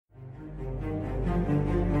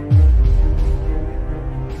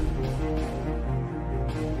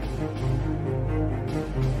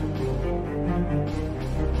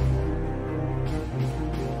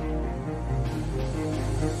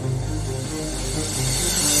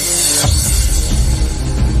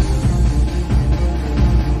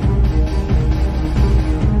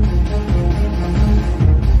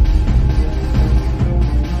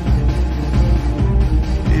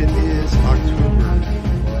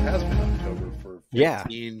Yeah.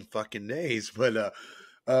 15 fucking days. But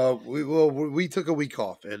we took a week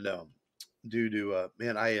off, and due to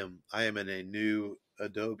man, I am in a new a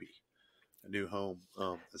new home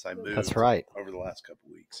as I moved That's right. over the last couple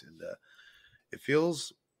of weeks, and it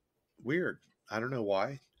feels weird. I don't know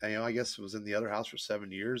why. I guess it was in the other house for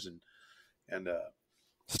 7 years, and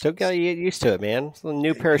Still got to get used to it, man. It's a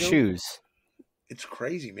new pair of shoes. It's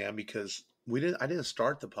crazy, man, because I didn't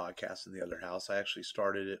start the podcast in the other house. I actually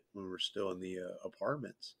started it when we were still in the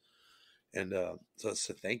apartments, and so it's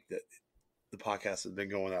to think that the podcast has been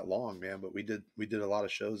going that long, man. But we did a lot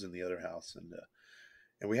of shows in the other house,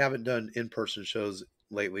 and we haven't done in-person shows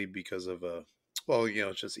lately because of well,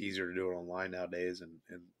 it's just easier to do it online nowadays,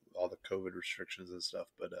 and all the COVID restrictions and stuff.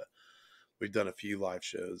 But we've done a few live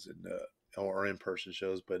shows and or in-person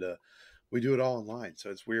shows, but we do it all online. So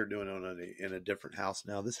it's weird doing it in a different house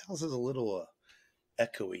now. This house is a little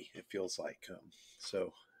echoey, it feels like.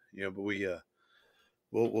 So but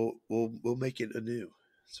we'll make it anew,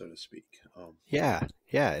 so to speak. Yeah,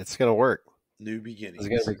 it's gonna work. New beginnings.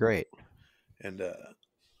 It's gonna be great. And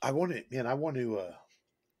I want to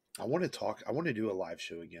talk. I want to do a live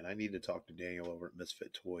show again. I need to talk to Daniel over at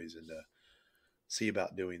Misfit Toys and see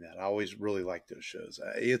about doing that. I always really like those shows.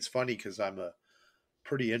 It's funny because I'm a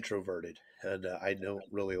pretty introverted, and I don't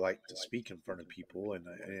really like to speak in front of people, and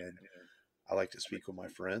I like to speak with my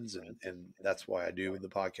friends, and that's why I do the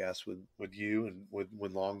podcast with you and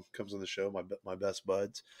when Long comes on the show, my best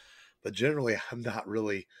buds. But generally, I'm not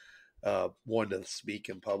really one to speak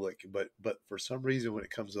in public. But for some reason, when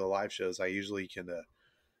it comes to the live shows, I usually can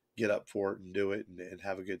get up for it and do it and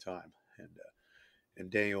have a good time. And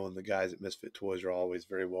Daniel and the guys at Misfit Toys are always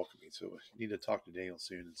very welcoming. So I need to talk to Daniel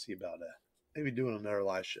soon and see about maybe doing another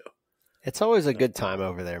live show. It's always a good time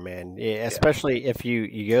over there, man. Yeah, especially if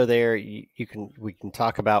you go there, we can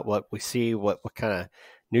talk about what we see, what kind of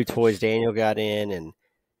new toys Daniel got in, and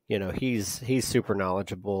he's super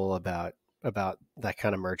knowledgeable about that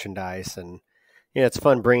kind of merchandise, and it's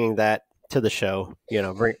fun bringing that to the show.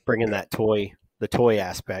 Bringing the toy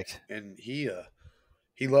aspect. And he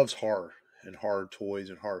loves horror and horror toys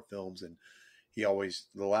and horror films, and the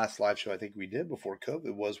last live show I think we did before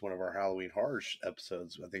COVID was one of our Halloween horror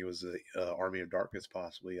episodes. I think it was the Army of Darkness,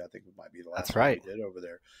 possibly. I think it might be the last one we did over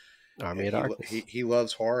there. Army of Darkness. He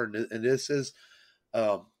loves horror, and this is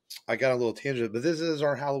I got a little tangent, but this is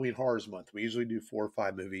our Halloween Horrors month. We usually do 4 or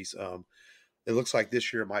 5 movies. It looks like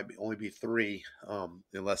this year it might only be 3,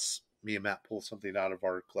 unless me and Matt pull something out of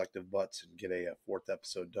our collective butts and get a 4th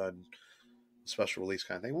episode done, special release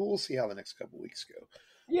kind of thing. We'll see how the next couple of weeks go.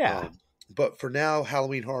 Yeah. But for now,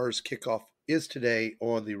 Halloween Horrors kickoff is today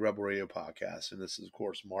on the Rebel Radio podcast. And this is, of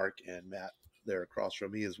course, Mark and Matt there across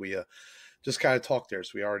from me as we just kind of talk there.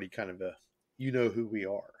 So we already kind of, you know who we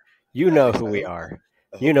are. You know who we are.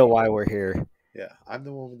 You know why we're here. Yeah. I'm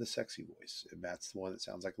the one with the sexy voice. And Matt's the one that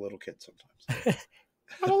sounds like a little kid sometimes.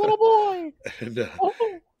 I'm a little boy.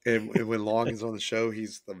 And when Long is on the show,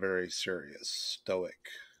 he's the very serious, stoic,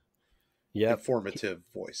 informative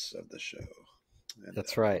voice of the show. And,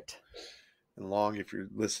 that's right. And Long, if you're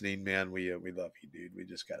listening, man, we love you, dude. We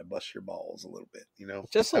just got to bust your balls a little bit,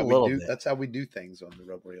 Just a little bit. That's how we do things on the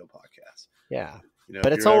Rebel Radio podcast. Yeah.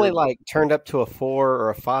 But it's only like turned up to a 4 or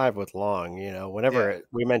a 5 with Long. Whenever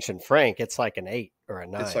we mention Frank, it's like an 8 or a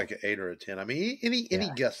 9. It's like an 8 or a 10. I mean, any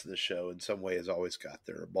guest of the show in some way has always got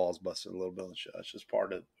their balls busted a little bit on the show. It's just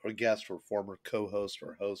part of a guest or former co-host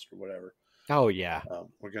or host or whatever. Oh yeah,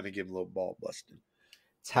 we're gonna give them a little ball busted.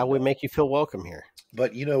 It's how we make you feel welcome here.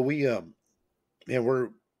 But we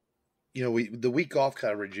the week off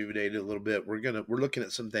kind of rejuvenated a little bit. We're looking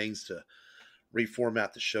at some things to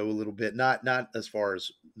reformat the show a little bit. Not as far as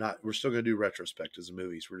we're still going to do retrospectives of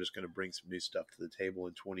movies. We're just going to bring some new stuff to the table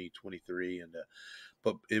in 2023. And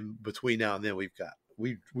but in between now and then,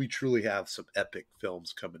 we truly have some epic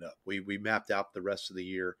films coming up. We mapped out the rest of the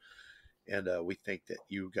year, and we think that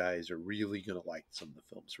you guys are really going to like some of the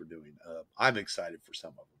films we're doing. I'm excited for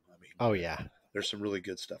some of them. I mean, oh yeah, there's some really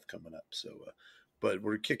good stuff coming up. So, but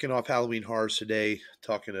we're kicking off Halloween Horrors today,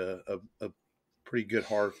 talking a pretty good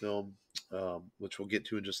horror film, which we'll get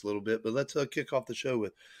to in just a little bit. But let's kick off the show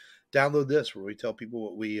with Download This, where we tell people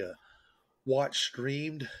what we watched,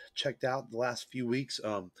 streamed, checked out the last few weeks.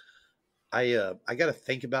 I got to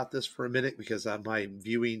think about this for a minute because my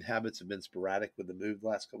viewing habits have been sporadic with the move the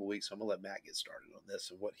last couple of weeks. So I'm gonna let Matt get started on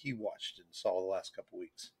this and what he watched and saw the last couple of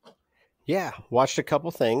weeks. Yeah, watched a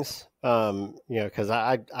couple things. Because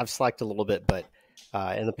I've slacked a little bit, but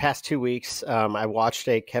in the past 2 weeks, I watched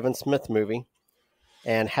a Kevin Smith movie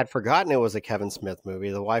and had forgotten it was a Kevin Smith movie.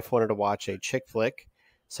 The wife wanted to watch a chick flick,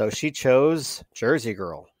 so she chose Jersey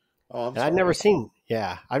Girl. Oh, I'm and sorry.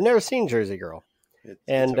 I've never seen Jersey Girl. It's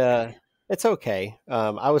and okay. it's okay.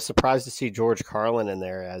 I was surprised to see George Carlin in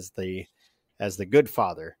there as the good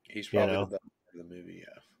father. He's You probably the know, best part of the movie.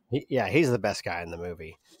 Yeah. yeah, he's the best guy in the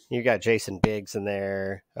movie. You got Jason Biggs in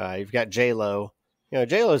there. You've got J Lo. You know,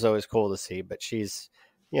 J Lo's always cool to see, but she's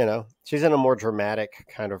in a more dramatic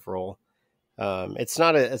kind of role. It's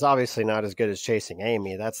obviously not as good as Chasing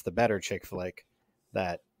Amy. That's the better chick flick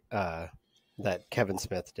that uh, that Kevin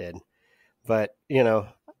Smith did. But it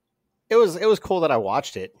was cool that I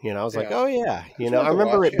watched it. I was like, Yeah. oh yeah, It's worth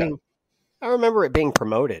a watch. Yeah. I remember it being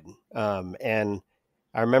promoted, and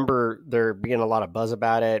I remember there being a lot of buzz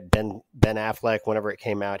about it. Ben Affleck, whenever it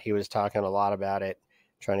came out, he was talking a lot about it,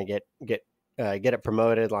 trying to get it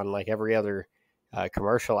promoted on like every other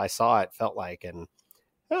commercial I saw. It felt like, and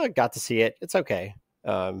I got to see it. It's okay.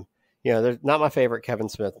 There's not my favorite Kevin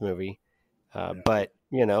Smith movie, Yeah. but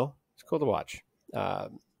it's cool to watch.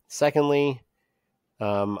 Secondly,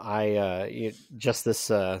 I just this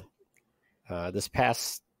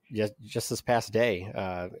past just this past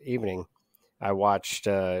day evening, I went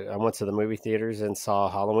to the movie theaters and saw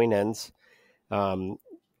Halloween Ends. Um,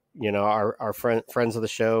 our friends of the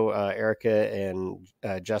show, Erica and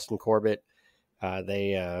Justin Corbett,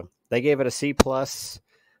 they gave it a C+.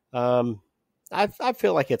 Um, I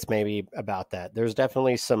feel like it's maybe about that. There's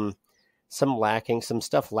definitely some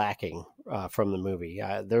stuff lacking from the movie.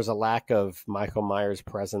 There's a lack of Michael Myers'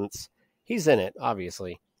 presence. He's in it,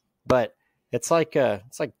 obviously, but it's like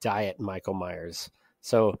diet Michael Myers.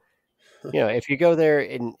 So if you go there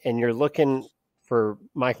and you're looking for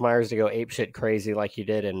Mike Myers to go apeshit crazy like you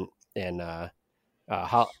did in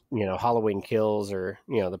Halloween Kills or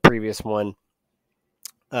the previous one,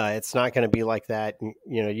 it's not going to be like that.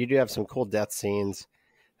 You do have some cool death scenes.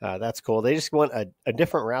 That's cool. They just went a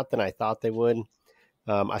different route than I thought they would.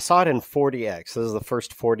 I saw it in 4DX. This is the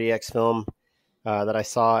first 4DX film that I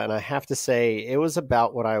saw, and I have to say it was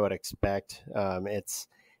about what I would expect. It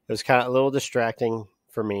was kind of a little distracting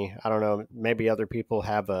for me. I don't know. Maybe other people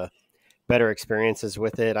have better experiences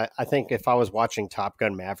with it. I think if I was watching Top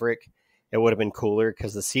Gun Maverick, it would have been cooler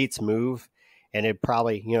because the seats move, and it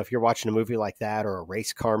probably if you're watching a movie like that or a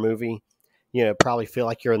race car movie, probably feel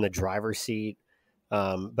like you're in the driver's seat.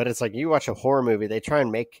 But it's like you watch a horror movie, they try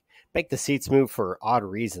and make the seats move for odd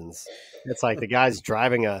reasons. It's like the guy's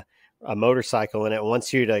driving a motorcycle and it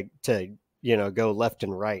wants you to go left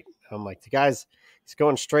and right. I'm like, he's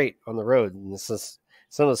going straight on the road, and this is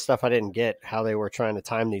some of the stuff I didn't get how they were trying to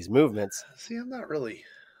time these movements. See, I'm not really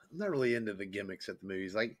into the gimmicks at the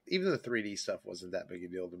movies. Like even the 3D stuff wasn't that big a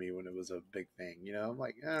deal to me when it was a big thing. I'm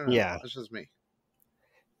like, I don't know. Yeah, That's just me.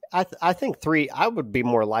 I think I would be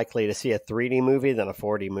more likely to see a 3D movie than a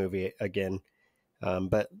 4D movie again.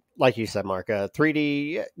 But like you said, Mark,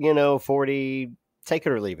 3D, 4D, take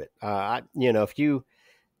it or leave it. If you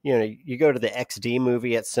go to the XD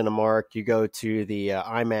movie at Cinemark, you go to the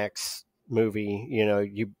IMAX movie,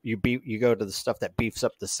 you go to the stuff that beefs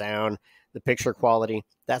up the sound, the picture quality.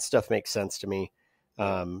 That stuff makes sense to me.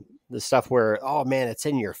 Yeah. The stuff where, oh man, it's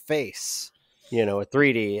in your face, a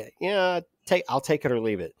 3D, I'll take it or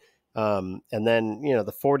leave it. And then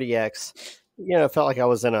the 4DX, it felt like I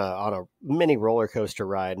was on a mini roller coaster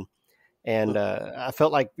ride, and I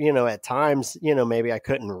felt like at times maybe I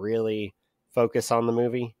couldn't really focus on the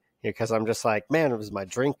movie because I'm just like, man, was my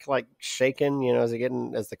drink like shaking, as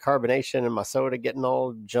the carbonation and my soda getting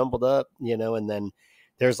all jumbled up, and then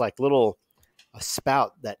there's like a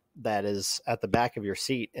spout that is at the back of your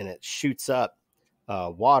seat and it shoots up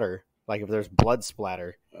water, like if there's blood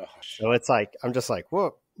splatter. Oh, So it's like I'm just like,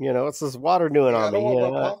 whoa, what's this water doing I on don't me?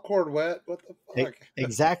 want my popcorn wet. What the fuck?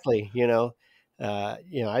 Exactly. I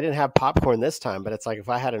didn't have popcorn this time, but it's like if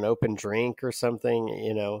I had an open drink or something,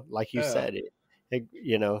 like you Yeah. said,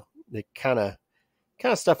 the kind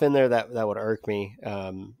of stuff in there that would irk me,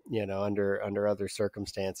 under other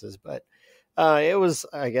circumstances. But it was,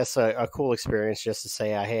 I guess, a cool experience just to say,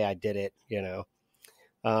 hey, I did it,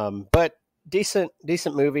 But decent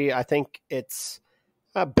movie. I think it's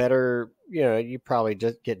better. You probably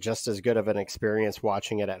just get just as good of an experience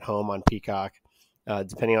watching it at home on Peacock,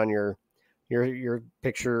 depending on your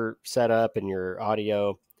picture setup and your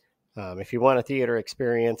audio. If you want a theater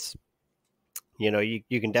experience, you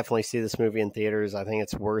can definitely see this movie in theaters. I think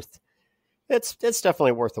it's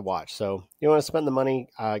definitely worth a watch. So you want to spend the money,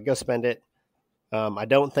 go spend it. I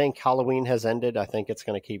don't think Halloween has ended. I think it's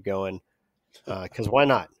going to keep going because why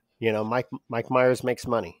not? Mike Myers makes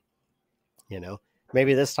money.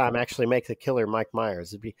 Maybe this time actually make the killer Mike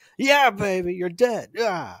Myers. It'd be, yeah, baby, you're dead.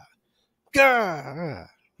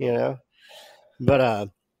 But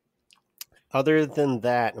other than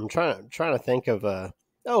that, I'm trying to think of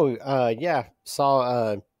yeah,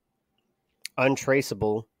 saw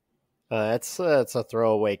Untraceable. It's a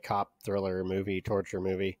throwaway cop thriller movie, torture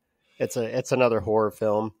movie. It's another horror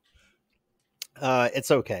film.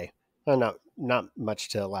 It's okay. Not much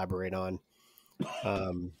to elaborate on.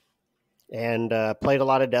 Um, and played a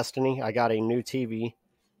lot of Destiny. I got a new TV.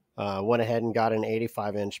 Went ahead and got an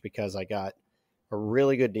 85-inch because I got a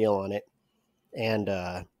really good deal on it, and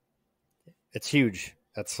it's huge.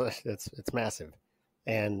 It's massive,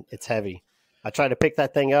 and it's heavy. I tried to pick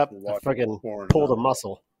that thing up. I friggin' pulled a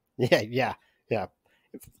muscle. Yeah.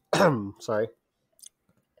 Sorry.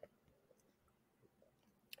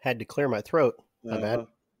 Had to clear my throat. My bad.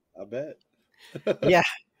 I bet. Yeah,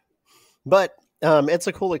 but it's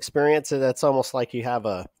a cool experience. That's almost like you have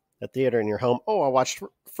a theater in your home. Oh, I watched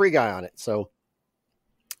Free Guy on it, so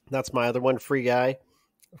that's my other one, Free Guy.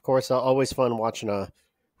 Of course, always fun watching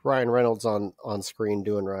Ryan Reynolds on screen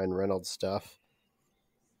doing Ryan Reynolds stuff.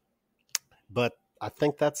 But I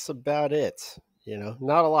think that's about it. You know,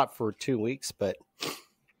 not a lot for 2 weeks, but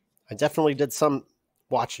I definitely did some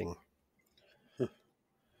watching.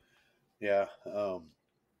 Yeah,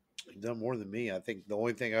 you've done more than me. I think the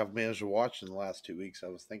only thing I've managed to watch in the last 2 weeks, I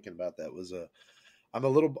was thinking about that, was I'm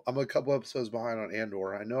a couple episodes behind on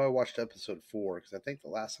Andor. I know I watched episode 4 because I think the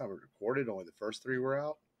last time it recorded, only the first 3 were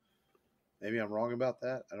out. Maybe I'm wrong about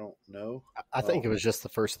that. I don't know. I think it was just the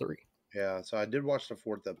first 3. Yeah, so I did watch the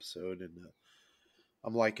 4th episode, and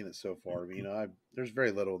I'm liking it so far. You know, there's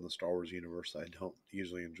very little in the Star Wars universe I don't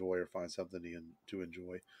usually enjoy or find something to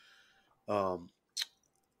enjoy.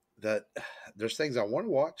 That there's things I want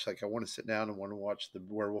to watch. Like I want to sit down and want to watch the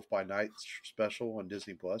Werewolf by Night special on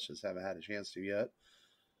Disney Plus. Just haven't had a chance to yet.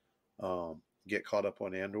 Get caught up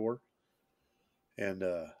on Andor, and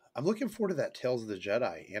I'm looking forward to that Tales of the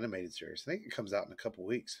Jedi animated series. I think it comes out in a couple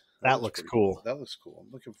weeks. That looks cool. That looks cool.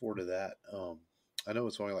 I'm looking forward to that. I know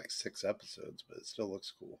it's only like 6 episodes, but it still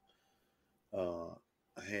looks cool.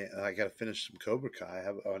 I got to finish some Cobra Kai.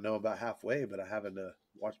 I know about halfway, but I haven't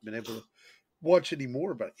been able to watch any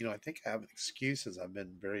more. But you know, I think I have an excuse as I've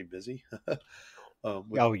been very busy.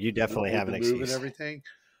 You definitely have an excuse and everything.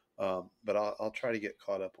 But I'll try to get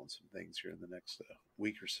caught up on some things here in the next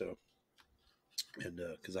week or so. And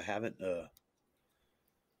because I haven't, I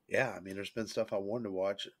mean, there's been stuff I wanted to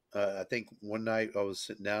watch. I think one night I was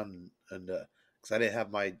sitting down and because I didn't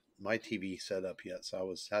have my TV set up yet, so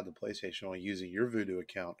I had the PlayStation on using your Vudu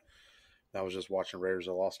account. And I was just watching Raiders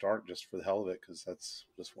of the Lost Ark just for the hell of it, because that's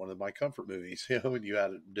just one of my comfort movies. You know, when you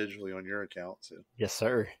had it digitally on your account. So yes,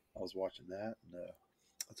 sir. I was watching that, and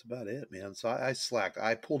that's about it, man. So I slacked.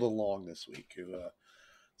 I pulled along this week, who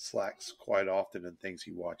slacks quite often in things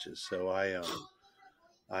he watches. So I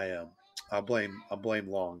blame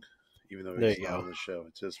Long, even though he's not on the show.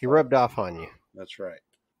 It's just he rubbed off on you. That's right.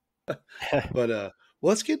 But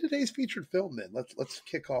let's get today's featured film then. Let's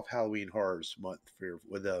kick off Halloween Horrors Month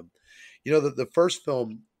with the first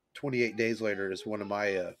film, 28 Days Later, is one of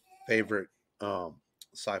my favorite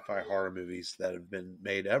sci-fi horror movies that have been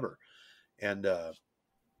made ever, and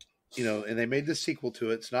and they made this sequel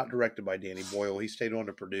to it. It's not directed by Danny Boyle. He stayed on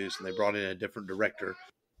to produce, and they brought in a different director.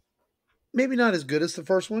 Maybe not as good as the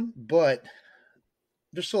first one, but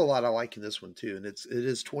there's still a lot I like in this one too. And it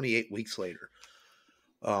is 28 weeks later,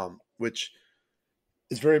 which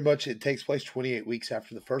is very much, it takes place 28 weeks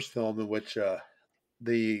after the first film, in which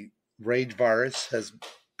the rage virus has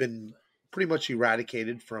been pretty much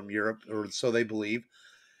eradicated from Europe, or so they believe,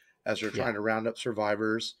 as they're trying to round up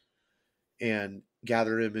survivors and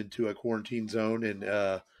gather them into a quarantine zone,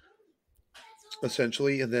 and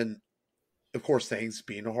essentially, and then, of course, things,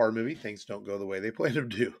 being a horror movie, things don't go the way they plan to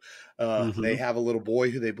do. They have a little boy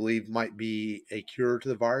who they believe might be a cure to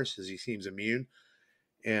the virus, as he seems immune.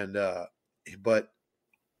 And, but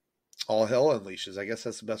all hell unleashes. I guess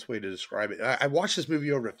that's the best way to describe it. I watched this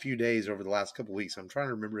movie over a few days over the last couple of weeks. I'm trying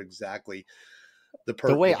to remember exactly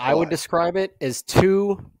the way I would describe it is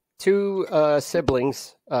two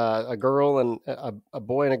siblings, a girl and a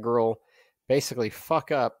boy and a girl, basically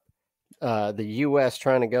fuck up the U.S.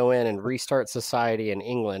 trying to go in and restart society in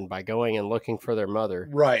England by going and looking for their mother,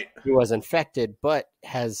 right, who was infected but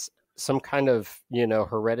has some kind of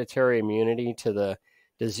hereditary immunity to the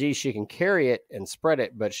disease. She can carry it and spread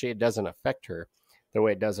it, but it doesn't affect her the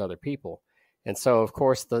way it does other people. And so, of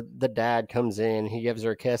course, the dad comes in, he gives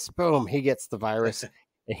her a kiss, boom, he gets the virus,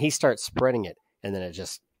 and he starts spreading it, and then it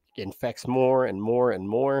just infects more and more and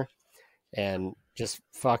more, and just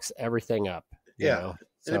fucks everything up. You know?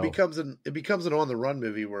 So, and it becomes an on the run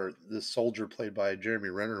movie where the soldier played by Jeremy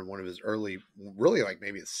Renner in one of his early, really like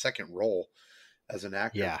maybe his second role as an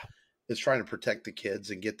actor, is trying to protect the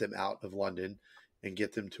kids and get them out of London and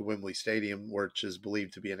get them to Wembley Stadium, which is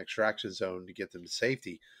believed to be an extraction zone, to get them to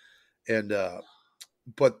safety. And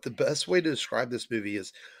but the best way to describe this movie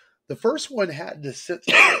is the first one had this sense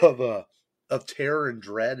of terror and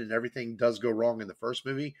dread, and everything does go wrong in the first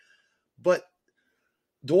movie. But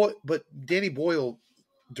but Danny Boyle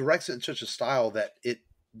directs it in such a style that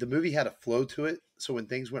the movie had a flow to it. So when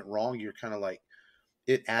things went wrong, you're kind of like,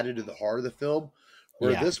 it added to the heart of the film.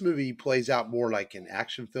 Where Yeah. this movie plays out more like an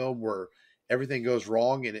action film where everything goes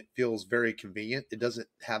wrong and it feels very convenient. It doesn't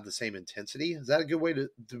have the same intensity. Is that a good way to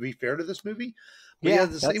be fair to this movie? But yeah, Yeah,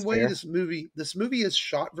 the that's same way fair. this movie is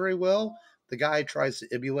shot very well. The guy tries to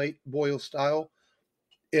emulate Boyle's style,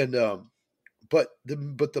 and but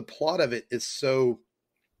the plot of it is so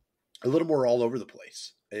a little more all over the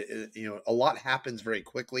place. A lot happens very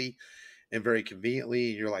quickly and very conveniently,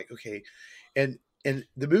 and you're like, okay, and and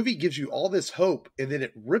the movie gives you all this hope, and then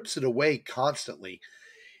it rips it away constantly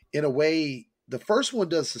in a way. The first one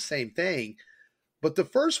does the same thing, but the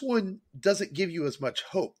first one doesn't give you as much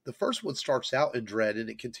hope. The first one starts out in dread, and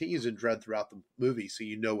it continues in dread throughout the movie, so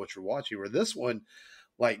you know what you're watching. Where this one,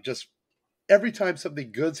 like, just every time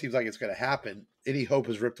something good seems like it's going to happen, any hope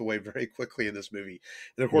is ripped away very quickly in this movie.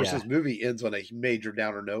 And of course, Yeah. this movie ends on a major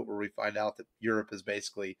downer note where we find out that Europe has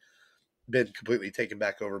basically been completely taken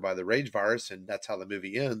back over by the rage virus, and that's how the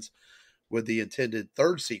movie ends with the intended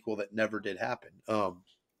third sequel that never did happen. And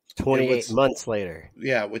 28 what's months later.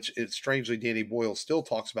 yeah, which it's strangely Danny Boyle still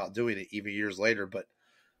talks about doing it even years later, but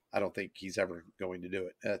I don't think he's ever going to do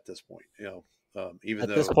it at this point. Even At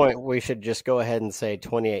this though point, we should just go ahead and say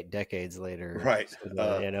 28 decades later. right, So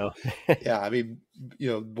that, yeah, I mean,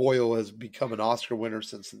 Boyle has become an Oscar winner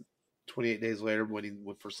since 28 Days Later, winning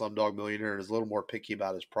for Slumdog Millionaire, and is a little more picky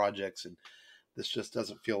about his projects. And this just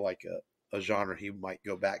doesn't feel like a genre he might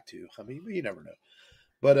go back to. I mean, you never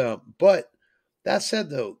know. But that said,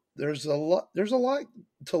 though, there's a lot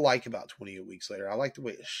to like about 28 Weeks Later. I like the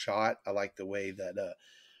way it's shot. I like the way that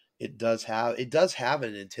it does have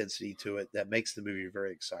an intensity to it that makes the movie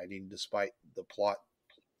very exciting, despite the plot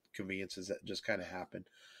conveniences that just kind of happen.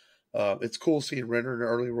 It's cool seeing Renner in an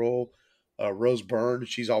early role. Rose Byrne,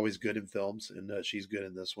 she's always good in films, and she's good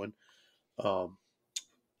in this one. Um,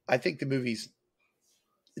 I think to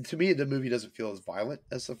me, the movie doesn't feel as violent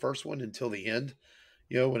as the first one until the end.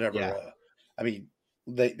 yeah. Whenever, I mean,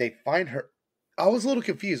 they find her. I was a little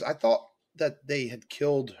confused. I thought that they had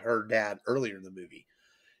killed her dad earlier in the movie.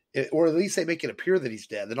 Or at least they make it appear that he's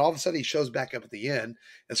dead. Then all of a sudden he shows back up at the end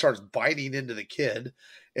and starts biting into the kid,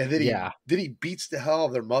 and then he Yeah. then he beats the hell out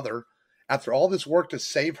of their mother after all this work to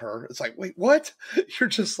save her. It's like, wait, what? You're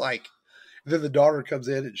just like. Then the daughter comes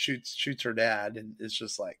in and shoots her dad, and it's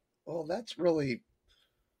just like, well, that's really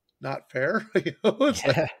not fair. It's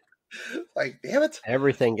Yeah. like, damn it,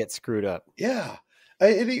 Everything gets screwed up. yeah.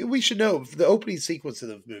 And we should know the opening sequence of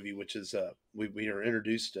the movie, which is we are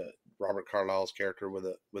introduced to Robert Carlyle's character with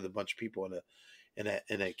a bunch of people in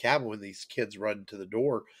a cabin when these kids run to the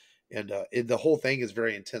door, and the whole thing is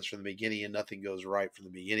very intense from the beginning, and nothing goes right from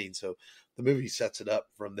the beginning. So the movie sets it up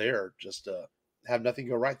from there, just have nothing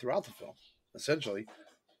go right throughout the film, essentially.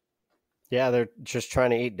 Yeah, they're just trying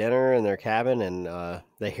to eat dinner in their cabin, and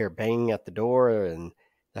they hear banging at the door, and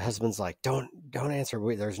the husband's like, "Don't answer.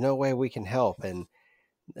 There's no way we can help." And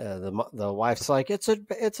the wife's like, "It's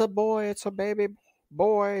a boy. It's a baby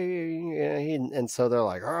boy." And so they're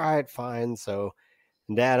like, "All right, fine." So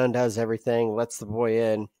Dad undoes everything, lets the boy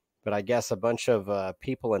in, but I guess a bunch of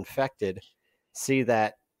people infected see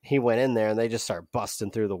that he went in there, and they just start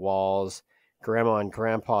busting through the walls. Grandma and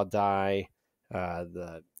Grandpa die.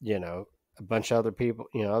 The a bunch of other people,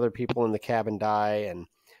 other people in the cabin die, and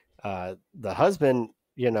the husband,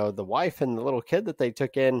 the wife and the little kid that they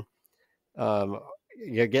took in, um,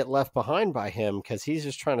 you get left behind by him because he's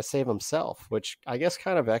just trying to save himself, which I guess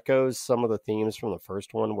kind of echoes some of the themes from the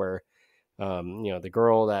first one, where the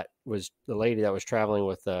girl that was the lady that was traveling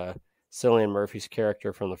with Cillian Murphy's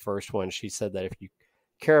character from the first one, she said that if you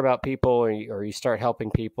care about people or you start helping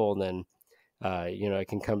people, then it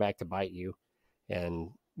can come back to bite you, and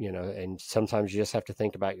and sometimes you just have to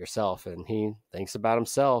think about yourself. And he thinks about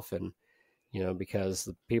himself, and because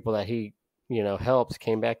the people that he helped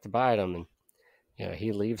came back to bite him, and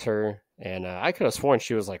he leaves her, and I could have sworn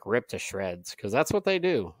she was like ripped to shreds, because that's what they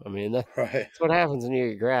do. I mean, Right. that's what happens when you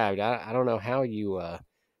get grabbed. I don't know how you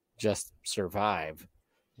just survive,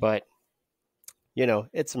 but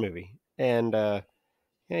it's a movie, and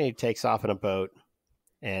he takes off in a boat,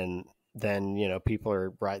 and then people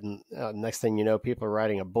are riding. Next thing you know, people are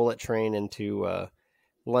riding a bullet train into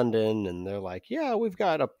London, and they're like, "Yeah,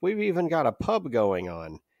 we've even got a pub going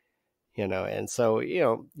on." And so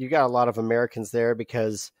you got a lot of Americans there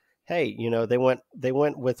because, hey, they went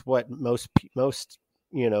with what most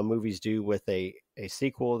movies do with a a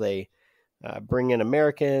sequel, they bring in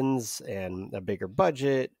Americans and a bigger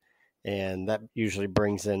budget, and that usually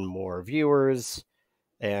brings in more viewers.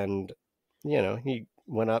 And he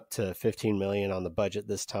went up to 15 million on the budget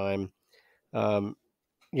this time. Um,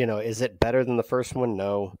 is it better than the first one?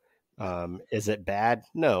 No. No. Is it bad?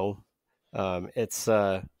 No. It's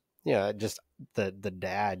just the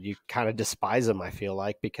dad. You kind of despise him, I feel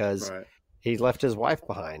like, because Right. he left his wife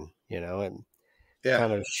behind, and Yeah.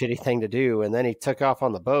 kind of a shitty thing to do. And then he took off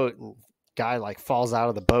on the boat, and guy like falls out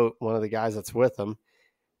of the boat, one of the guys that's with him,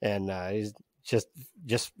 and he's just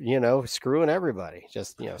screwing everybody.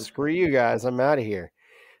 Just screw you guys, I'm out of here.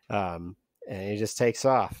 And he just takes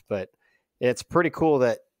off. But it's pretty cool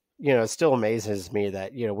that it still amazes me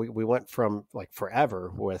that we went from like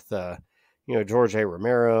forever with George A.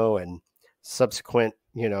 Romero and subsequent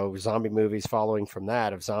zombie movies following from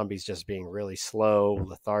that, of zombies just being really slow,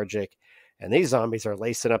 lethargic, and these zombies are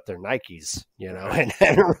lacing up their Nikes, Right.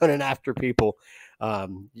 and running after people.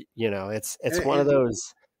 It's one of And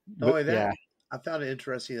those. not only Yeah, that, I found it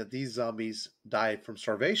interesting that these zombies died from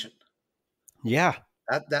starvation. yeah,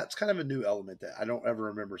 That's kind of a new element that I don't ever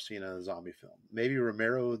remember seeing in a zombie film. Maybe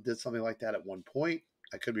Romero did something like that at one point.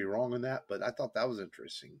 I could be wrong on that, but I thought that was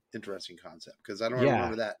interesting concept, because I don't yeah.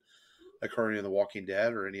 remember that occurring in The Walking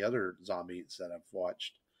Dead or any other zombies that I've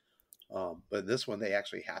watched. But this one, they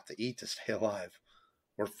actually have to eat to stay alive,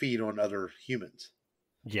 or feed on other humans.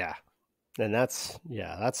 Yeah. And that's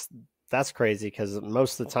crazy, because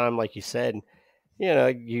most of the time, like you said,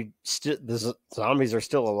 the zombies are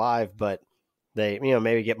still alive, but they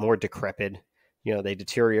maybe get more decrepit. They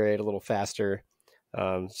deteriorate a little faster.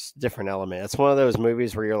 Different element. It's one of those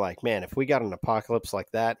movies where you're like, man, if we got an apocalypse like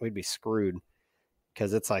that, we'd be screwed,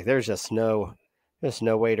 because it's like there's no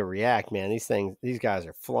way to react, man. These guys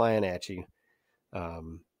are flying at you.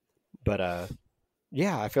 But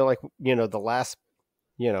yeah, I feel like the last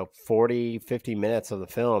 40, 50 minutes of the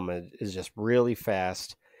film is just really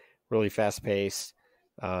fast paced.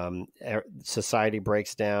 Society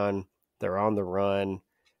breaks down. They're on the run.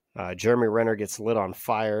 Jeremy Renner gets lit on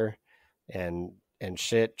fire and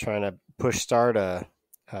shit, trying to push start a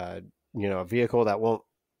a vehicle that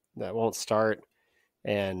won't start.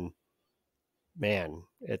 And man,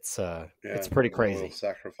 Yeah, it's pretty Will crazy.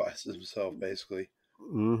 sacrifices himself basically.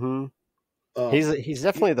 Hmm. Um, He's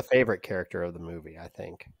definitely the favorite character of the movie, I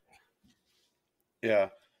think. yeah,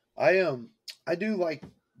 I do like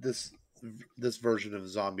this this version of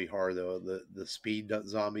zombie horror though, the speed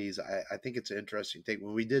zombies. I think it's an interesting thing.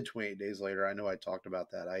 When we did 28 Days Later, I know I talked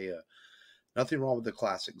about that. I Nothing wrong with the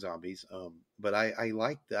classic zombies, but I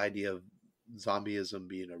like the idea of zombieism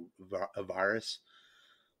being a virus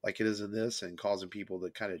like it is in this, and causing people to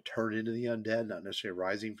kind of turn into the undead, not necessarily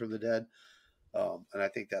rising from the dead. And I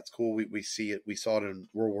think that's cool. We see it. We saw it in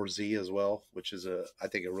World War Z as well, which is I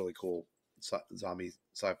think a really cool zombie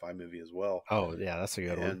sci-fi movie as well. Oh yeah, that's a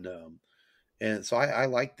good one. And so I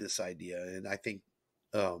like this idea, and I think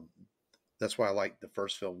um, that's why I like the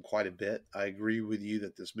first film quite a bit. I agree with you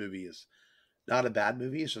that this movie is not a bad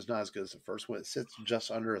movie. It's just not as good as the first one. It sits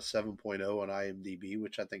just under a 7.0 on IMDb,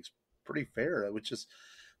 which I think is pretty fair. Which is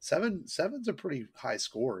seven's a pretty high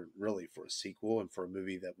score, really, for a sequel and for a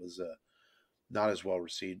movie that was not as well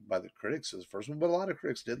received by the critics as the first one. But a lot of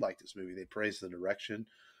critics did like this movie. They praised the direction,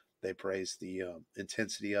 they praised the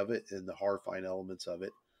intensity of it and the horrifying elements of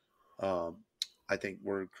it. Um, I think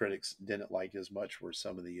where critics didn't like as much were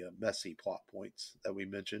some of the messy plot points that we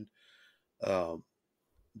mentioned. Um,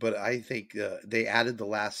 but I think they added the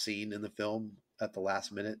last scene in the film at the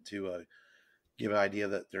last minute to give an idea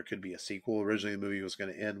that there could be a sequel. Originally, the movie was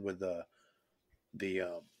going to end with the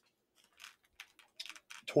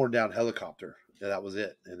torn down helicopter. That was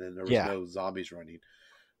it, and then there was Yeah, no zombies running.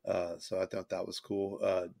 So I thought that was cool.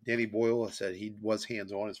 Danny Boyle said he was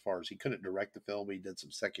hands on as far as he couldn't direct the film. He did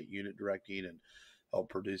some second unit directing and helped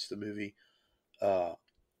produce the movie, uh,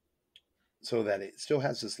 so that it still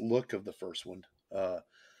has this look of the first one.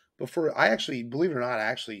 I actually, believe it or not, I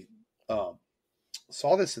actually um,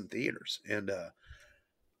 saw this in theaters, and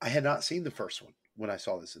I had not seen the first one when I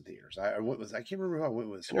saw this in theaters. I went with, I can't remember who I went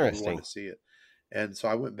with. We wanted interesting. to see it, and so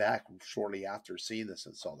I went back shortly after seeing this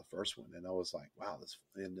and saw the first one, and I was like, wow, this.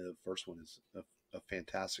 And the first one is a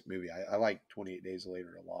fantastic movie. I like 28 Days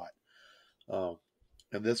Later a lot, um,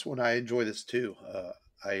 and this one I enjoy this too.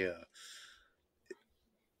 I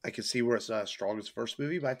I can see where it's not as strong as the first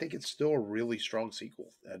movie, but I think it's still a really strong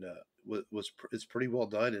sequel, and it's pretty well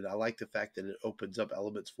done. And I like the fact that it opens up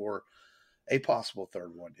elements for a possible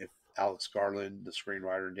third one if Alex Garland, the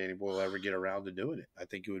screenwriter, and Danny Boyle ever get around to doing it. I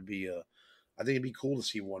think it would be I think it'd be cool to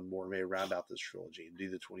see one more, maybe round out this trilogy and do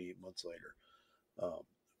the 28 months later. Um,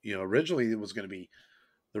 originally it was going to be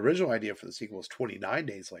the original idea for the sequel was 29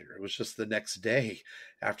 days later. It was just the next day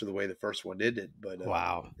after the way the first one ended, but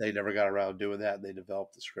Wow. they never got around to doing that. And they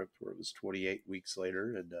developed the script where it was 28 weeks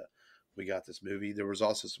later, and we got this movie. There was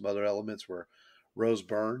also some other elements where Rose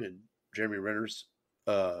Byrne and Jeremy Renner's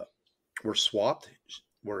were swapped,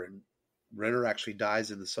 where Renner actually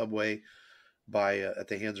dies in the subway by at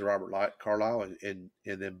the hands of Robert Carlyle, and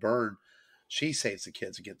then Byrne, she saves the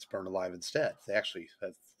kids and gets burned alive instead. They actually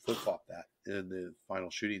have flip flopped that in the final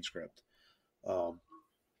shooting script. I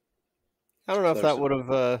don't know So if that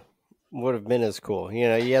would have been as cool.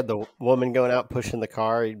 You had the woman going out pushing the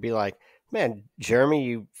car. You'd be like, man,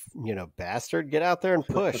 Jeremy, bastard, get out there and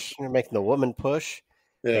push. You're making the woman push.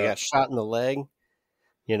 They yeah, got shot in the leg.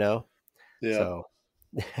 yeah. So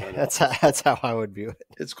I know. that's how I would view it.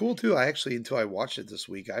 It's cool too. I actually, until I watched it this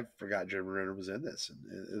week, I forgot Jeremy Renner was in this,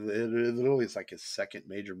 and it literally is like his second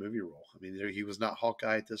major movie role. I mean, he was not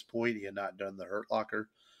Hawkeye at this point. He had not done The Hurt Locker.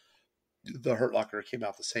 The Hurt Locker came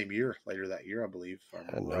out the same year, later that year, I believe. If I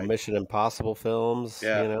remember right. Mission Impossible films.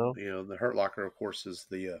 Yeah, The Hurt Locker, of course, is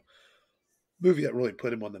the movie that really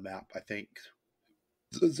put him on the map. I think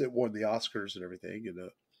since it won the Oscars and everything,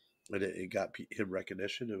 and it got him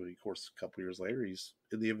recognition. And of course, a couple years later, he's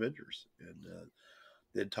in the Avengers, and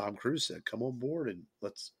then Tom Cruise said, "Come on board and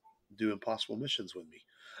let's do impossible missions with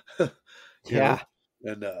me." Yeah.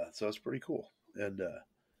 And so it's pretty cool. And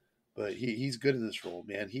but he's good in this role,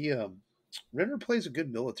 man. Renner plays a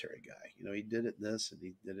good military guy. He did it in this, and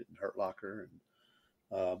he did it in Hurt Locker,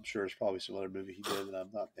 and I'm sure there's probably some other movie he did that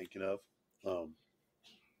I'm not thinking of.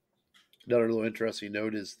 Another little interesting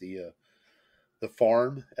note is the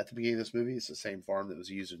farm at the beginning of this movie. It's the same farm that was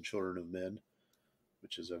used in Children of Men,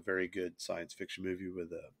 which is a very good science fiction movie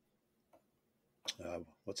with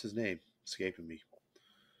what's his name? Escaping me.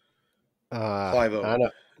 Clive Owen. I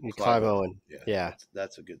know. Clive Owen. Yeah.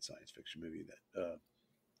 That's a good science fiction movie that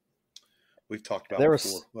we've talked about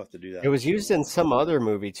before. We'll have to do that. It was used in some other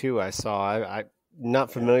movie too. I saw. I'm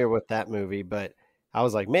not familiar with that movie, but I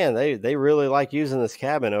was like, man, they really like using this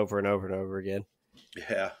cabin over and over and over again.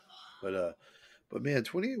 Yeah, but man,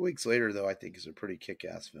 28 Weeks Later though, I think is a pretty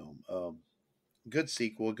kick-ass film. Good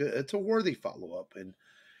sequel. Good. It's a worthy follow-up,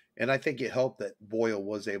 and I think it helped that Boyle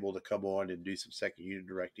was able to come on and do some second unit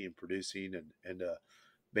directing and producing, and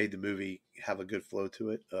made the movie have a good flow to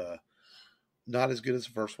it. Not as good as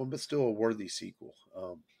the first one, but still a worthy sequel.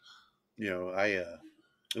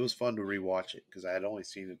 It was fun to rewatch it because I had only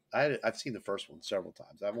seen it. I've seen the first one several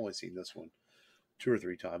times. I've only seen this one 2 or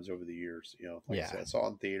 3 times over the years. I said, I saw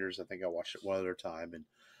it in theaters. I think I watched it one other time, and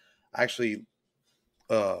actually,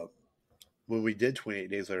 when we did 28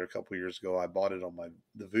 Days Later a couple years ago, I bought it on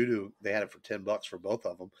the Vudu. They had it for $10 for both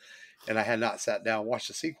of them, and I had not sat down and watched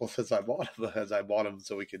the sequel since I bought them,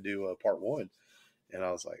 so we could do part 1. And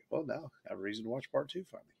I was like, well, now I have a reason to watch part 2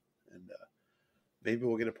 finally, and maybe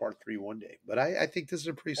we'll get a part 3 one day. But I think this is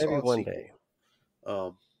a pretty solid one sequel. Day.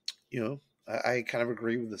 I kind of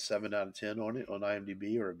agree with the 7 out of 10 on it on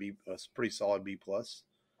IMDb, or a pretty solid B plus.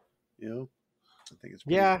 I think it's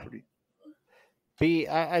pretty. B.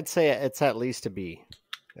 I'd say it's at least a B.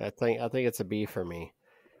 I think it's a B for me.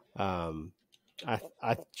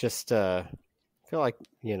 I just feel like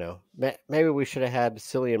maybe we should have had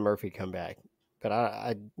Cillian Murphy come back, but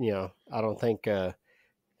I don't think there's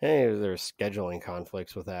scheduling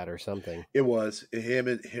conflicts with that or something. It was he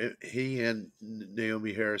and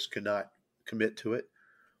Naomi Harris could not commit to it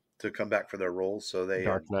to come back for their roles, so they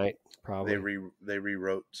Dark Knight probably they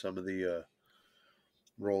rewrote some of the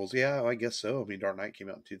roles. Yeah, I guess so. I mean, Dark Knight came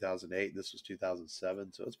out in 2008. This was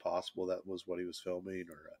 2007, so it's possible that was what he was filming,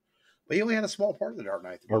 but he only had a small part of the Dark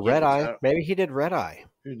Knight. Or Red Eye. Maybe he did Red Eye.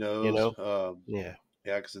 Who knows? Yeah,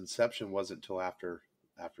 because Inception wasn't until after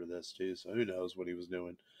this too. So who knows what he was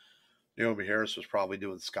doing? Naomi Harris was probably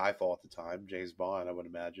doing Skyfall at the time, James Bond, I would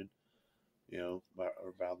imagine.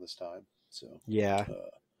 Around this time. So yeah.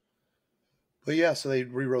 But yeah, so they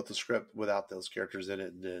rewrote the script without those characters in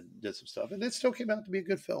it and then did some stuff, and it still came out to be a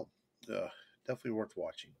good film. Definitely worth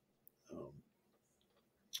watching.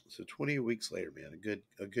 So 28 Weeks Later, man,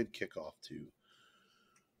 a good kickoff to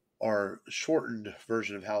our shortened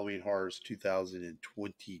version of Halloween Horrors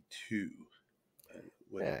 2022.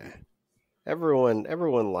 Yeah. Everyone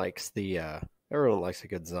likes everyone likes a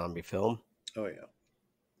good zombie film. Oh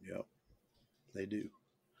yeah, they do.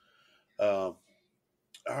 All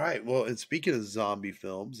right. Well, and speaking of zombie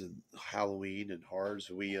films and Halloween and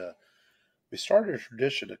horrors, we started a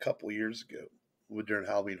tradition a couple years ago during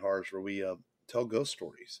Halloween Horrors where we tell ghost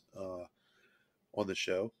stories on the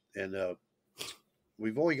show, and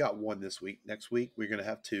we've only got one this week. Next week we're going to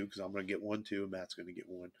have 2 because I'm going to get one too, and Matt's going to get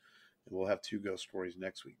one. And we'll have 2 ghost stories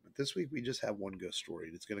next week. But this week we just have 1 ghost story,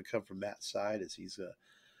 and it's going to come from Matt's side as he's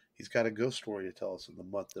got a ghost story to tell us in the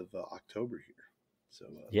month of October here. So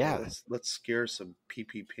Yeah. let's scare some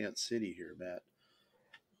PP Pants City here, Matt.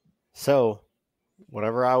 So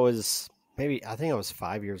whenever I was I think I was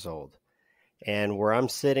 5 years old, and where I'm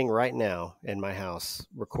sitting right now in my house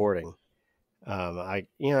recording, I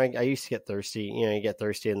used to get thirsty. You get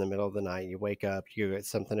thirsty in the middle of the night. You wake up, you get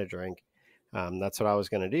something to drink. That's what I was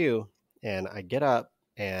going to do, and I get up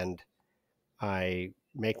and I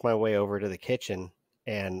make my way over to the kitchen,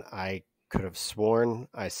 and I could have sworn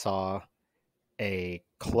I saw a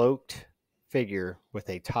cloaked figure with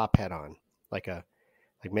a top hat on, like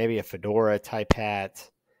maybe a fedora type hat,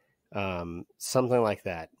 something like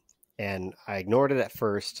that. And I ignored it at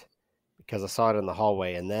first because I saw it in the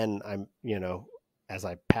hallway, and then as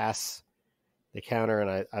I pass the counter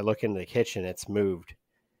and I look into the kitchen, it's moved,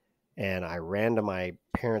 and I ran to my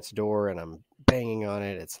parents' door and I'm banging on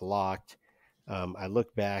it. It's locked. I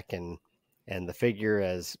look back and the figure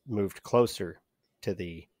has moved closer to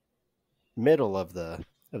the middle of the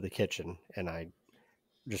kitchen, and I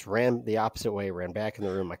just ran the opposite way, ran back in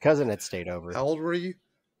the room. My cousin had stayed over. How old were you?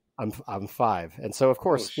 I'm 5, and so of Oh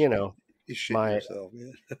course, shit! You shit my yourself,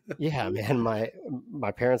 man. yeah, man,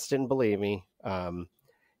 my parents didn't believe me. And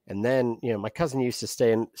then my cousin used to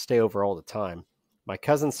stay over all the time. My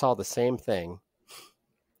cousin saw the same thing,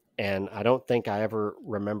 and I don't think I ever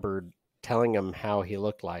remembered telling him how he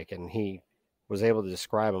looked like, and he was able to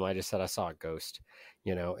describe him. I just said I saw a ghost,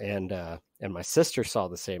 and my sister saw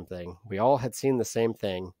the same thing. We all had seen the same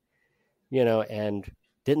thing, and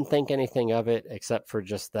didn't think anything of it except for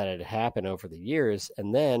just that it had happened over the years.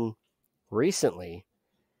 And then recently,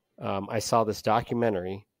 I saw this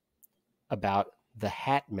documentary about the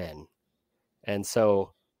Hat Men, and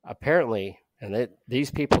so apparently,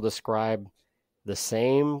 these people describe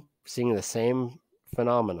seeing the same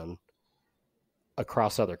phenomenon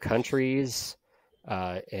across other countries,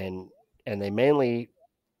 and they mainly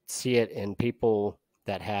see it in people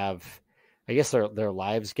that have, I guess their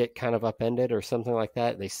lives get kind of upended or something like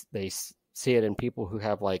that. They see it in people who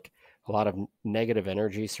have like a lot of negative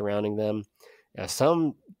energy surrounding them.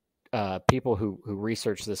 Some people who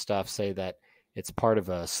research this stuff say that it's part of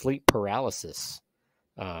a sleep paralysis,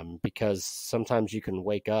 because sometimes you can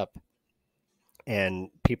wake up and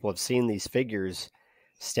people have seen these figures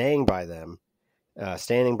staying by them,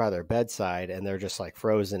 standing by their bedside, and they're just like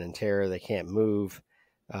frozen in terror. They can't move,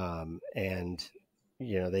 and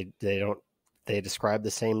they describe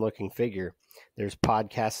the same looking figure. There's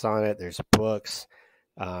podcasts on it. There's books,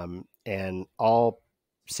 and all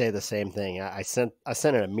say the same thing. I sent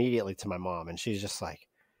it immediately to my mom, and she's just like,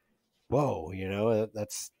 "Whoa,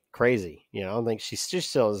 that's crazy." I don't think she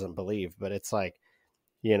still doesn't believe, but it's like,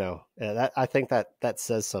 that I think that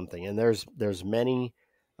says something. And there's many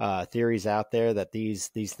theories out there that these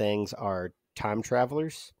things are time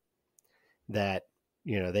travelers, that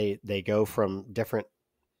they go from different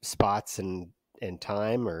spots in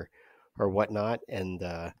time or whatnot, and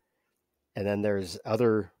then there's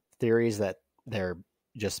other theories that they're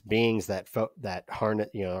just beings that harness,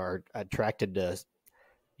 are attracted to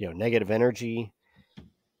negative energy,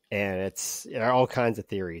 and there are all kinds of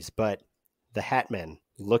theories. But the Hat Men,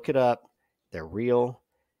 look it up; they're real.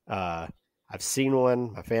 I've seen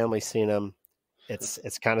one. My family's seen them.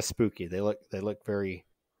 It's kind of spooky. They look very,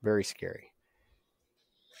 very scary.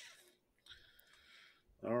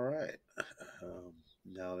 All right.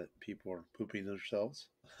 Now that people are pooping themselves,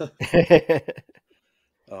 yeah,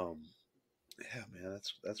 man,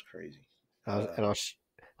 that's crazy. And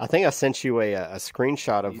I think I sent you a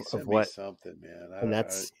screenshot You of sent me what, something, man. and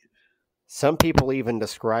that's, some people even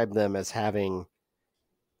describe them as having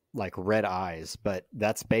like red eyes, but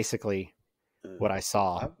that's basically what I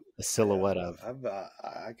saw, a silhouette of.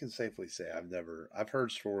 I can safely say I've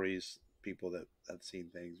heard stories, people that have seen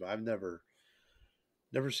things, but I've never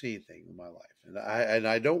seen anything in my life, and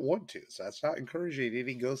I don't want to. So that's not encouraging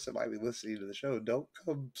any ghosts that might be listening to the show. Don't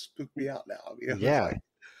come spook me out now. It's Yeah. like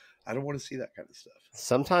I don't want to see that kind of stuff.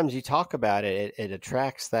 Sometimes you talk about it, it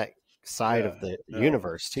attracts that side of the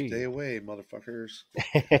universe to Stay you. away, motherfuckers.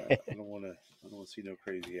 I don't want to see no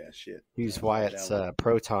crazy ass shit. Use Wyatt's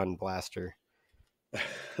proton blaster.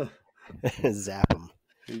 Zap him.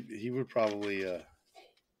 He would probably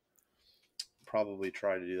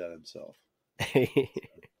try to do that himself.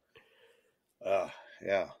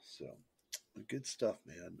 Yeah. So good stuff,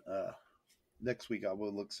 man. Next week I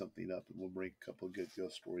will look something up, and we'll bring a couple of good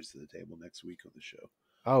ghost stories to the table next week on the show.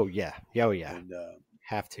 Oh yeah. And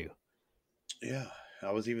have to. yeah,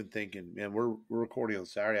 I was even thinking, man, we're recording on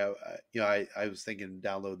Saturday. I was thinking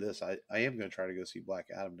download this. I am going to try to go see Black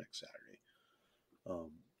Adam next Saturday.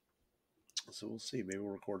 So we'll see. Maybe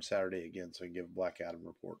we'll record Saturday again so I can give a Black Adam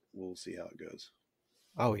report. We'll see how it goes.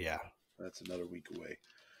 Oh yeah, that's another week away.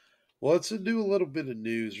 Well, let's do a little bit of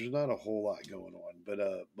news. There's not a whole lot going on, but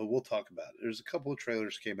we'll talk about it. There's a couple of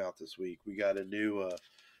trailers came out this week. We got a new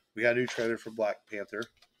trailer for Black Panther,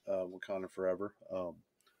 Wakanda Forever.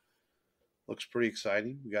 Looks pretty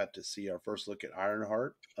exciting. We got to see our first look at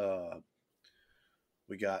Ironheart.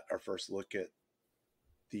 We got our first look at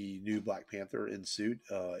the new Black Panther in suit.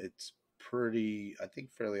 It's pretty, I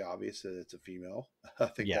think, fairly obvious that it's a female. I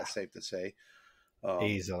think that's safe to say.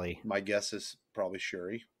 Easily. My guess is probably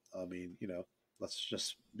Shuri. I mean, let's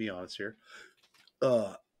just be honest here.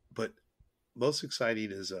 But most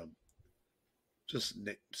exciting is just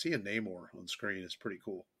seeing Namor on screen is pretty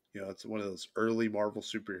cool. It's one of those early Marvel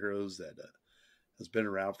superheroes that has been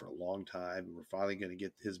around for a long time, and we're finally going to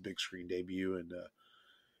get his big screen debut.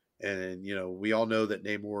 And we all know that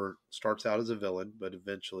Namor starts out as a villain, but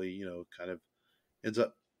eventually, kind of ends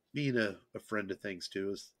up being a friend to things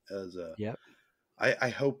too. I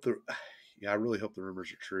hope I really hope the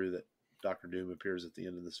rumors are true that Doctor Doom appears at the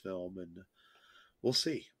end of this film, and we'll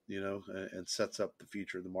see, and sets up the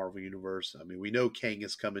future of the Marvel Universe. I mean, we know Kang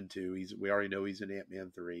is coming too. We already know he's in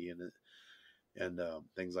Ant-Man 3 and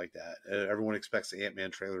things like that. Everyone expects the Ant-Man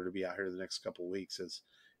trailer to be out here the next couple of weeks, as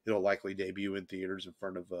it'll likely debut in theaters in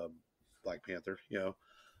front of Black Panther,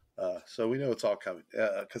 so we know it's all coming.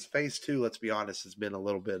 Because Phase 2, let's be honest, has been a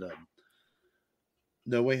little bit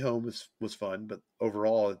No Way Home was fun, but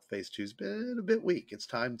overall, Phase 2's been a bit weak. It's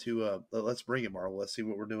time to let's bring it, Marvel. Let's see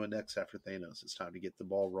what we're doing next after Thanos. It's time to get the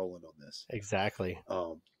ball rolling on this. Exactly.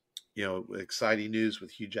 Exciting news with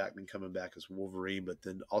Hugh Jackman coming back as Wolverine, but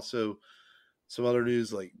then also some other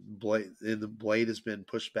news like Blade. The Blade has been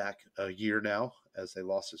pushed back a year now as they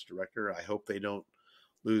lost its director. I hope they don't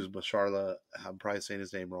lose Mahershala. I'm probably saying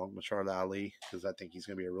his name wrong, Mahershala Ali, because I think he's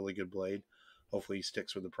going to be a really good Blade. Hopefully, he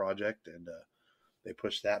sticks with the project and. They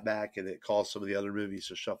push that back, and it caused some of the other movies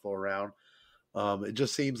to shuffle around. It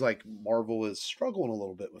just seems like Marvel is struggling a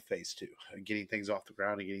little bit with Phase 2, getting things off the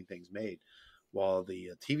ground and getting things made. While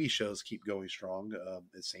the TV shows keep going strong,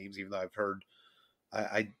 it seems, even though I've heard,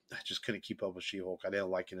 I just couldn't keep up with She-Hulk. I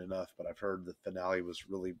didn't like it enough, but I've heard the finale was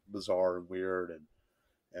really bizarre and weird,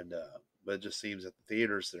 but it just seems at the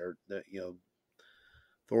theaters that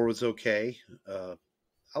Thor was okay.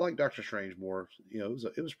 I like Doctor Strange more.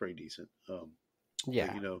 It was pretty decent.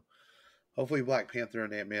 Yeah. But, hopefully Black Panther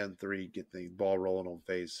and Ant-Man 3 get the ball rolling on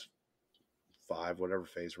Phase 5, whatever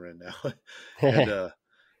phase we're in now.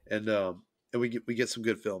 and we get some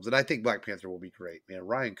good films. And I think Black Panther will be great, man.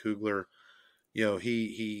 Ryan Coogler,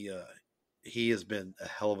 he has been a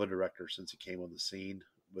hell of a director since he came on the scene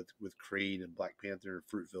with Creed and Black Panther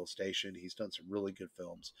and Fruitvale Station. He's done some really good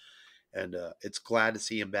films. And it's glad to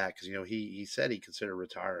see him back because, he said he considered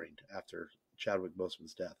retiring after Chadwick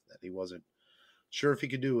Boseman's death, that he wasn't sure if he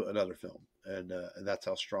could do another film, and that's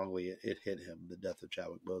how strongly it hit him, the death of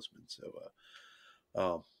Chadwick Boseman.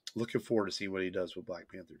 So, looking forward to seeing what he does with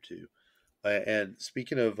Black Panther too. And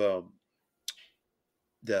speaking of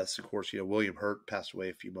deaths, of course, William Hurt passed away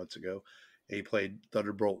a few months ago, and he played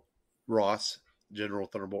Thunderbolt Ross, General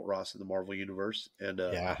Thunderbolt Ross in the Marvel Universe. And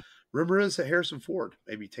rumor is that Harrison Ford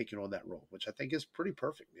may be taking on that role, which I think is pretty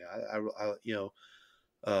perfect.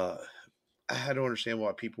 I don't understand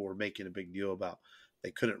why people were making a big deal about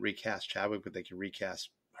they couldn't recast Chadwick, but they can recast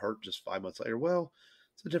Hurt just 5 months later. Well,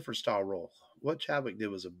 it's a different style role. What Chadwick did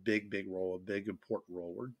was a big role, a big, important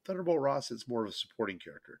role. Where Thunderbolt Ross is more of a supporting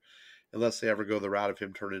character, unless they ever go the route of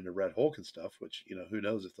him turning into Red Hulk and stuff, which, who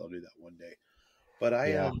knows if they'll do that one day. But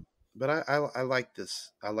I like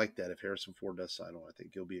this. I like that if Harrison Ford does sign on, I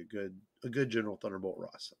think he'll be a good General Thunderbolt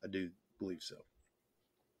Ross. I do believe so.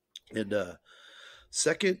 And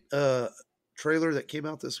second trailer that came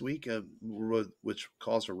out this week, which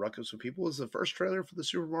caused a ruckus with people, was the first trailer for the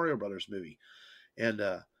Super Mario Brothers movie. And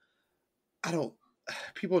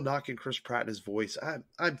people knocking Chris Pratt and his voice.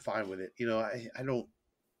 I'm fine with it. I don't,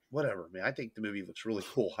 whatever, man. I think the movie looks really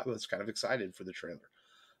cool. I was kind of excited for the trailer.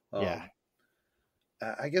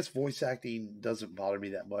 I guess voice acting doesn't bother me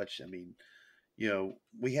that much. I mean,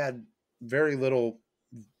 we had very little.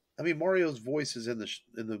 I mean, Mario's voice is in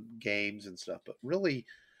the games and stuff, but really,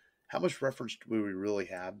 how much reference do we really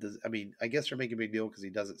have? I guess they're making a big deal because he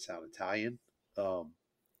doesn't sound Italian. Or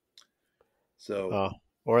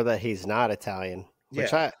that he's not Italian.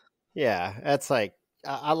 Which that's like,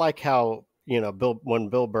 I like how, when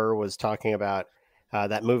Bill Burr was talking about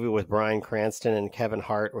that movie with Bryan Cranston and Kevin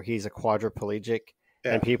Hart where he's a quadriplegic,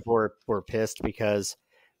 and Yeah. people were pissed because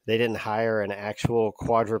they didn't hire an actual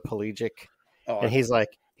quadriplegic. Oh, And I know. he's like,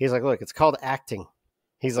 look, it's called acting.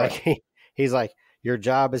 He's Right. like, he's like, your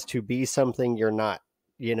job is to be something you're not,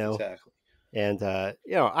 you know. Exactly. And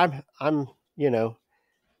you know, I'm, you know,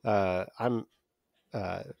 I'm,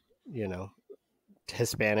 uh, you know,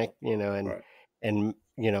 Hispanic, you know, Right. and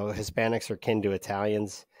you know, Hispanics are kin to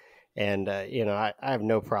Italians, and you know, I have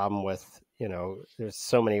no problem with, you know, there's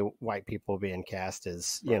so many white people being cast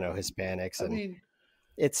as, you Right. know, Hispanics, I and mean,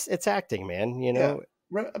 it's acting, man, you yeah. know.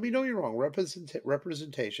 I mean, don't get me wrong.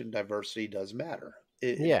 Representation, diversity does matter.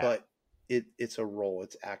 Yeah, But it's a role.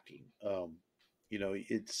 It's acting. You know,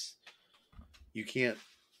 it's you can't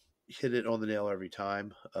hit it on the nail every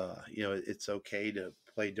time. You know, it's okay to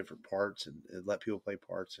play different parts and let people play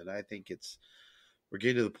parts. And I think we're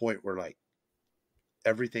getting to the point where like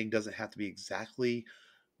everything doesn't have to be exactly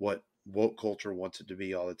what woke culture wants it to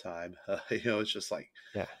be all the time. You know, it's just like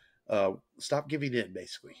yeah, stop giving in,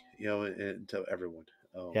 basically. You know, and to everyone.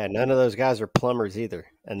 yeah. None of those guys are plumbers either,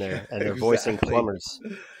 Yeah, and they're voicing exactly. plumbers,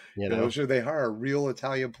 you You know, know. should they hire a real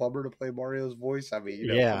Italian plumber to play Mario's voice? I mean, you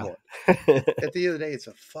know, come Yeah, on. At the end of the day, it's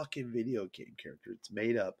a fucking video game character. It's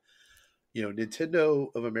made up. You know,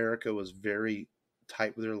 Nintendo of America was very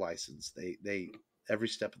tight with their license. They every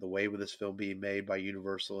step of the way with this film being made by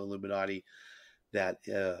Universal Illuminati. That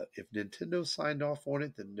if Nintendo signed off on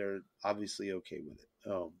it, then they're obviously okay with it.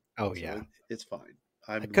 oh So yeah. it's fine.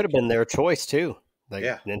 I'm It could have looking been for their choice too. Like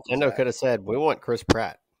yeah, Nintendo could have exactly. said, "We want Chris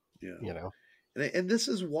Pratt," Yeah. you know. And this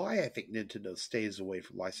is why I think Nintendo stays away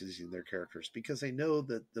from licensing their characters because they know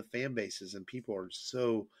that the fan bases and people are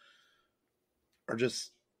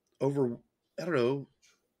just over. I don't know.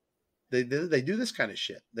 They do this kind of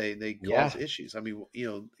shit. They cause Yeah, issues. I mean, you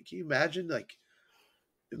know, can you imagine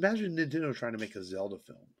imagine Nintendo trying to make a Zelda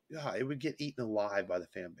film? Yeah, it would get eaten alive by the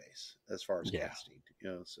fan base as far as yeah, casting. You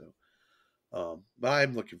know, so but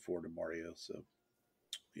I'm looking forward to Mario. So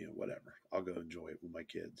you know, whatever. I'll go enjoy it with my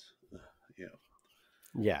kids. You know,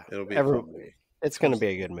 yeah. it'll be a Every fun movie. it's going to be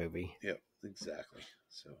a Absolutely. good movie. Yep, exactly.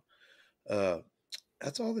 So uh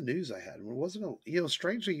that's all the news I had. It wasn't a you know,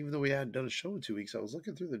 strangely, even though we hadn't done a show in 2 weeks, I was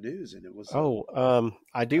looking through the news and it was Oh,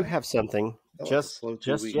 I do kind of have something. felt like a slow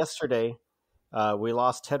two Just weeks. yesterday, we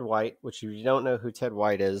lost Ted White, which if you don't know who Ted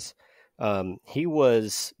White is, he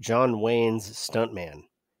was John Wayne's stuntman.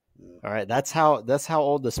 Uh, All right, that's how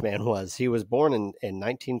old this man was. He was born in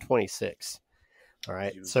 1926. All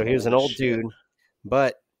right, he was so he was old an as old shit. dude,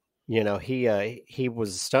 but you know he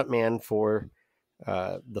was a stuntman for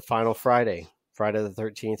the final Friday, Friday the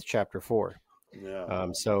 13th, Chapter 4.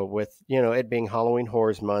 Yeah. So with you know it being Halloween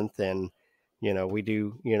Horrors Month, and you know we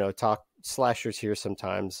do you know talk slashers here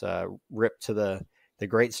sometimes. Rip to the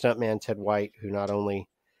great stuntman Ted White, who not only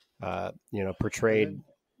you know And portrayed then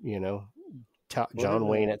you know well John then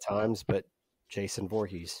Wayne at times, but Jason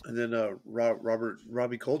Voorhees.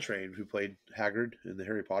 Robbie Coltrane, who played Hagrid in the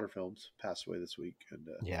Harry Potter films, passed away this week. And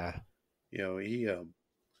Yeah, you know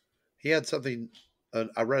he had something.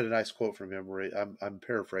 I read a nice quote from him where I'm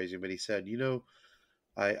paraphrasing, but he said, "You know,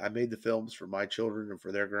 I made the films for my children and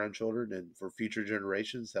for their grandchildren and for future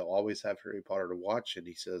generations. They'll always have Harry Potter to watch." And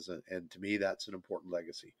he says, and to me, that's an important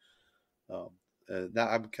legacy. Um,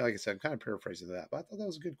 now, like I said, I'm kind of paraphrasing that, but I thought that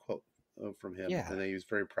was a good quote from him, yeah, and he was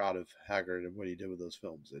very proud of Hagrid and what he did with those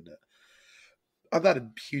films. And I'm not a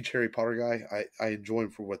huge Harry Potter guy. I enjoy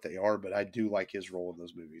them for what they are, but I do like his role in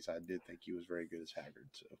those movies. I did think he was very good as Hagrid.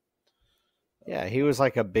 So, yeah. He was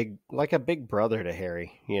like a big brother to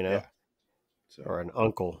Harry, you know, yeah. So, or an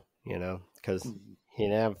uncle, you know, because mhm, he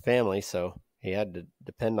didn't have a family, so he had to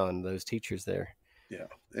depend on those teachers there. yeah.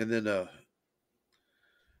 And then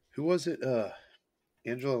who was it?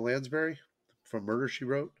 Angela Lansbury from Murder She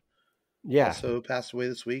Wrote Yeah, also passed away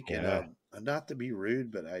this week. And yeah. not to be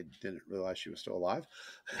rude, but I didn't realize she was still alive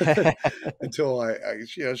until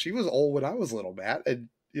you know, she was old when I was little, Matt. And,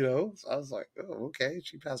 you know, so I was like, oh, okay,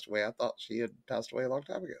 she passed away. I thought she had passed away a long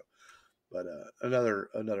time ago. But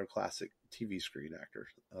another classic TV screen actor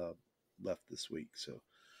left this week. So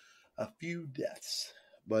a few deaths.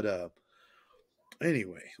 But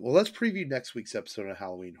anyway, well, let's preview next week's episode of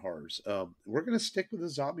Halloween Horrors. We're going to stick with the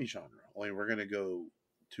zombie genre, only we're going to go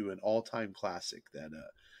to an all-time classic that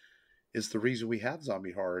is the reason we have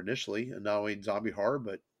zombie horror initially, and not only zombie horror,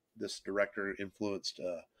 but this director influenced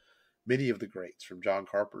many of the greats, from John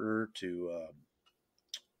Carpenter to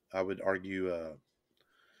I would argue,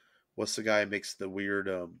 what's the guy who makes the weird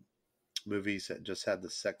movies that just had the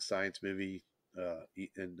sex science movie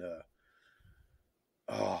and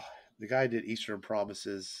oh, the guy did Eastern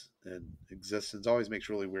Promises and Existence. Always makes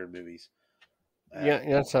really weird movies. Yeah,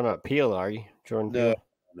 you're not talking about Peel, are you? Jordan No, Peel?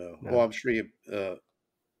 no. Well, No. I'm sure you.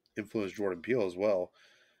 influenced Jordan Peele as well.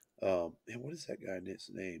 And what is that guy's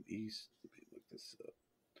name? Let me look this up.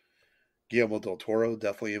 Guillermo del Toro,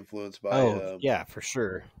 definitely influenced by Oh, yeah, for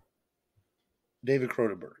sure. David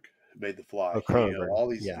Cronenberg, who made The Fly. Oh, Cronenberg. All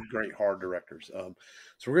these Yeah. great horror directors. So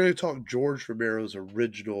we're going to talk George Romero's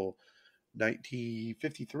original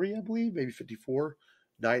 1953, I believe, maybe 54,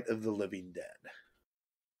 Night of the Living Dead.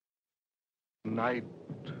 Night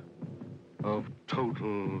of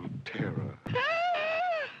total terror.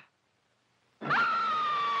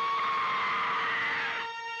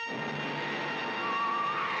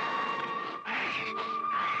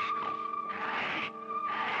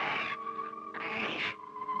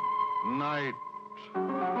 Night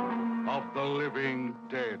of the living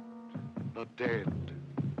dead, the dead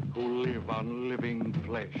who live on living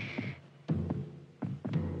flesh.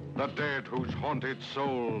 The dead whose haunted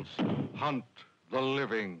souls hunt the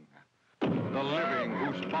living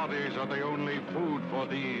whose bodies are the only food for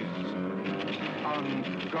these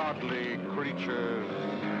ungodly creatures.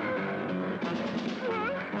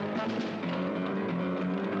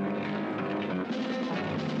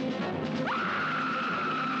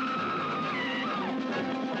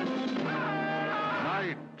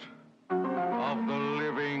 Night of the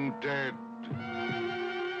living dead.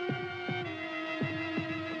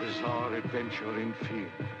 A bizarre adventure in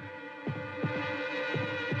fear.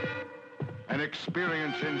 An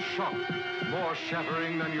experience in shock, more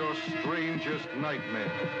shattering than your strangest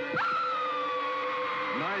nightmare.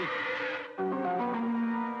 Night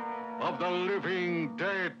of the living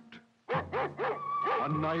dead. A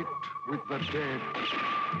night with the dead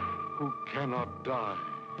who cannot die.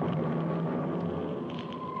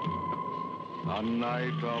 A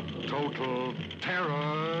night of total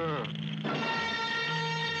terror.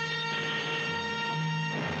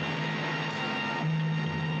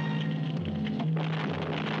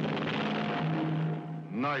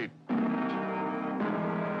 Night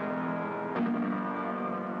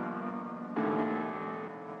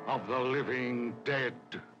of the living dead.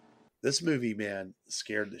 This movie, man,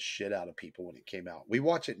 scared the shit out of people when it came out. We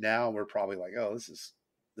watch it now and we're probably like, oh,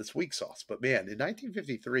 this weak sauce. But man, in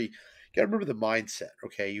 1953, you got to remember the mindset.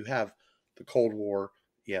 Okay, you have the Cold War,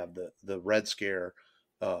 you have the Red Scare.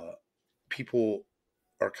 People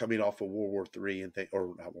are coming off of World War III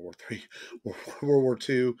or not World War III, World War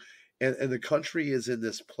II, and the country is in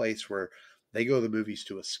this place where they go to the movies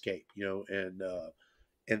to escape, and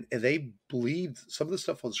they believed some of the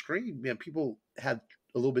stuff on screen. Man, people had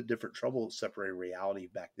a little bit different trouble separating reality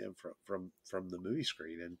back then from the movie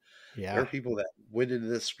screen, and there are people that went into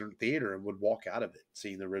this theater and would walk out of it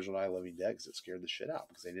seeing the original Night of the Living Dead because it scared the shit out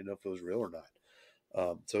because they didn't know if it was real or not.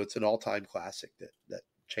 So it's an all-time classic that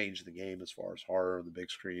changed the game as far as horror on the big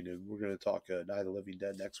screen. And we're going to talk Night of the Living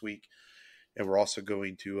Dead next week. And we're also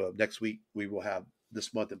going to, next week, we will have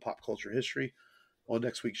This Month in Pop Culture History on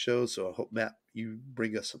next week's show. So I hope, Matt, you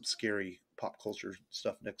bring us some scary pop culture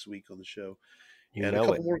stuff next week on the show. And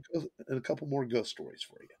a couple more ghost stories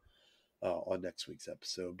for you on next week's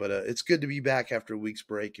episode. But it's good to be back after a week's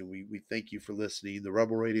break. And we thank you for listening. The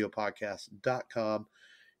rebelradiopodcast.com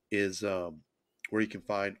is where you can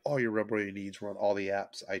find all your Rebel Radio needs. We're on all the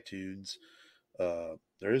apps, iTunes.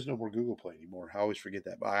 There is no more Google Play anymore. I always forget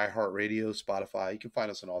that. But iHeartRadio, Spotify, you can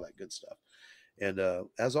find us on all that good stuff. And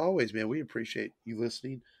as always, man, we appreciate you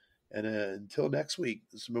listening. And until next week,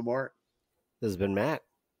 this has been Mark. This has been Matt.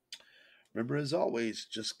 Remember, as always,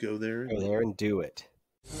 just go there and do it.